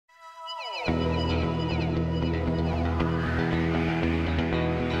Hello,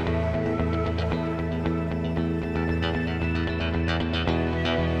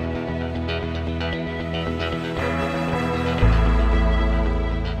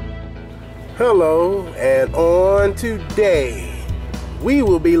 and on today we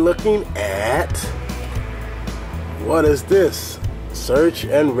will be looking at, what is this? Search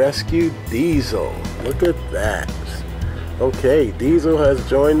and rescue diesel. Look at that. Okay, Diesel has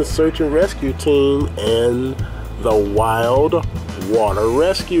joined the search and rescue team in the Wild Water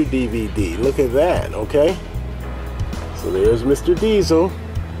Rescue DVD. Look at that, okay? So there's Mr. Diesel,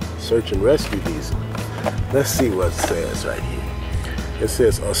 search and rescue Diesel. Let's see what it says right here. It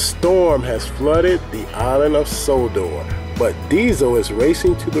says, a storm has flooded the island of Sodor, but Diesel is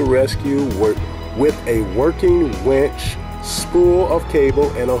racing to the rescue with a working winch, spool of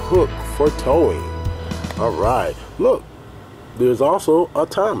cable, and a hook for towing. All right, look, there's also a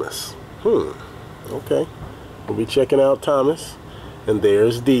Thomas. Okay, we'll be checking out Thomas, and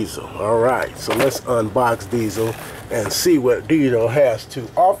there's Diesel. All right, so let's unbox Diesel and see what Diesel has to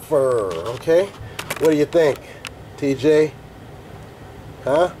offer, okay? What do you think, TJ?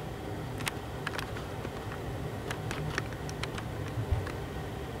 Huh?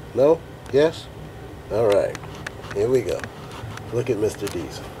 No? Yes? All right. Here we go. Look at Mr.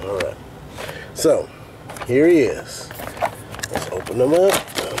 Diesel. All right. So, here he is. Let's open him up,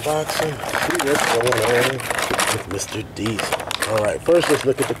 unbox him, see what's going on with Mr. Diesel. All right. First, let's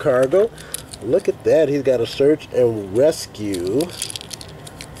look at the cargo. Look at that. He's got a search and rescue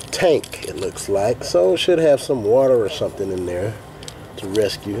tank, it looks like. So, it should have some water or something in there to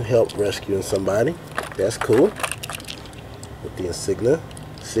help rescuing somebody. That's cool. With the insignia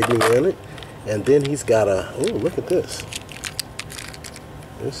in it. And then he's got a, oh, look at this.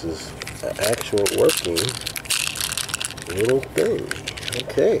 This is an actual working little thing.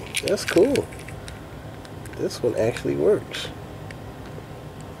 Okay, that's cool. This one actually works.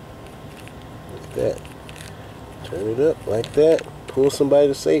 Look at that. Turn it up like that. Pull somebody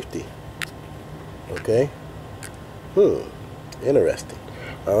to safety. Okay. Interesting.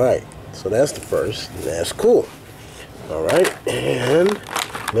 Alright, so that's the first. That's cool. Alright, and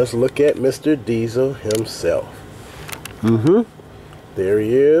let's look at Mr. Diesel himself. There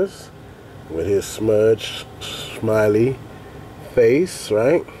he is with his smudged, smiley face,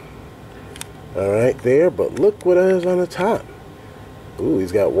 right? Alright there, but look what is on the top. Ooh,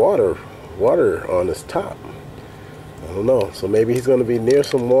 he's got water on his top. I don't know, so maybe he's going to be near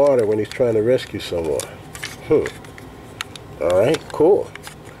some water when he's trying to rescue someone. Alright, cool.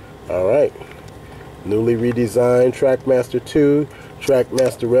 Alright. Newly redesigned Trackmaster 2,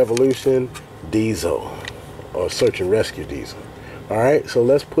 Trackmaster Revolution, Diesel. Or Search and Rescue Diesel. Alright, so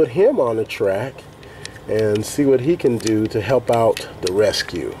let's put him on the track and see what he can do to help out the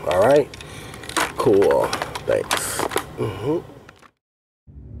rescue. Alright? Cool. Thanks.